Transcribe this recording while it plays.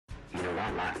I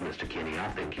like Mr. Kenney.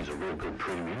 I think he's a real good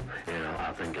premier, and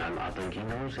I think he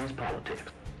knows his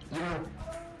politics. You know,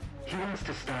 he wants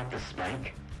to stop the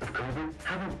spike of COVID.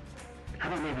 How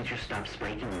about maybe just stop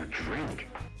spiking your drink?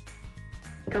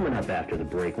 Coming up after the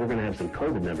break, we're going to have some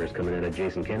COVID numbers coming in at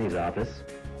Jason Kenney's office.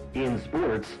 In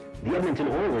sports, the Edmonton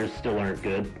Oilers still aren't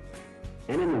good.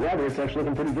 And in the weather, it's actually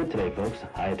looking pretty good today, folks.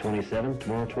 High at 27,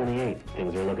 tomorrow 28.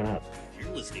 Things are looking up. You're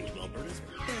listening to Alberta's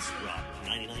Best Rock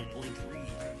 99.3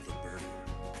 The Bird.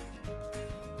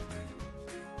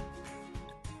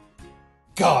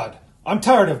 God, I'm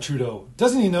tired of Trudeau.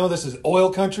 Doesn't he know this is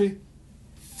oil country?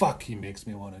 Fuck, he makes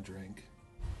me want to drink.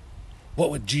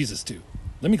 What would Jesus do?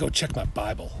 Let me go check my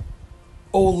Bible.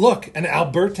 Oh, look, an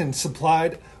Albertan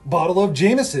supplied bottle of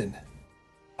Jameson.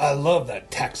 I love that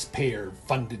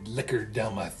taxpayer-funded liquor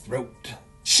down my throat.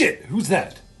 Shit, who's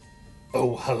that?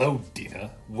 Oh, hello,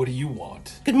 Dina. What do you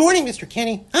want? Good morning, Mr.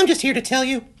 Kenney. I'm just here to tell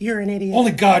you, you're an idiot.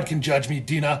 Only God can judge me,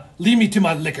 Dina. Leave me to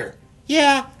my liquor.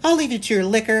 Yeah, I'll leave you to your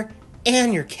liquor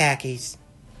and your khakis.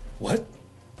 What?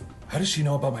 How does she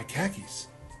know about my khakis?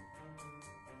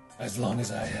 As long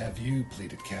as I have you,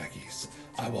 pleated khakis,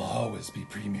 I will always be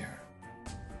premier.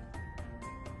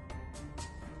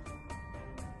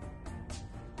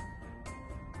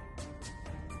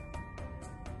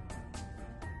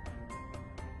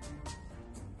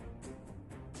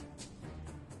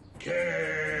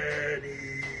 Kenney!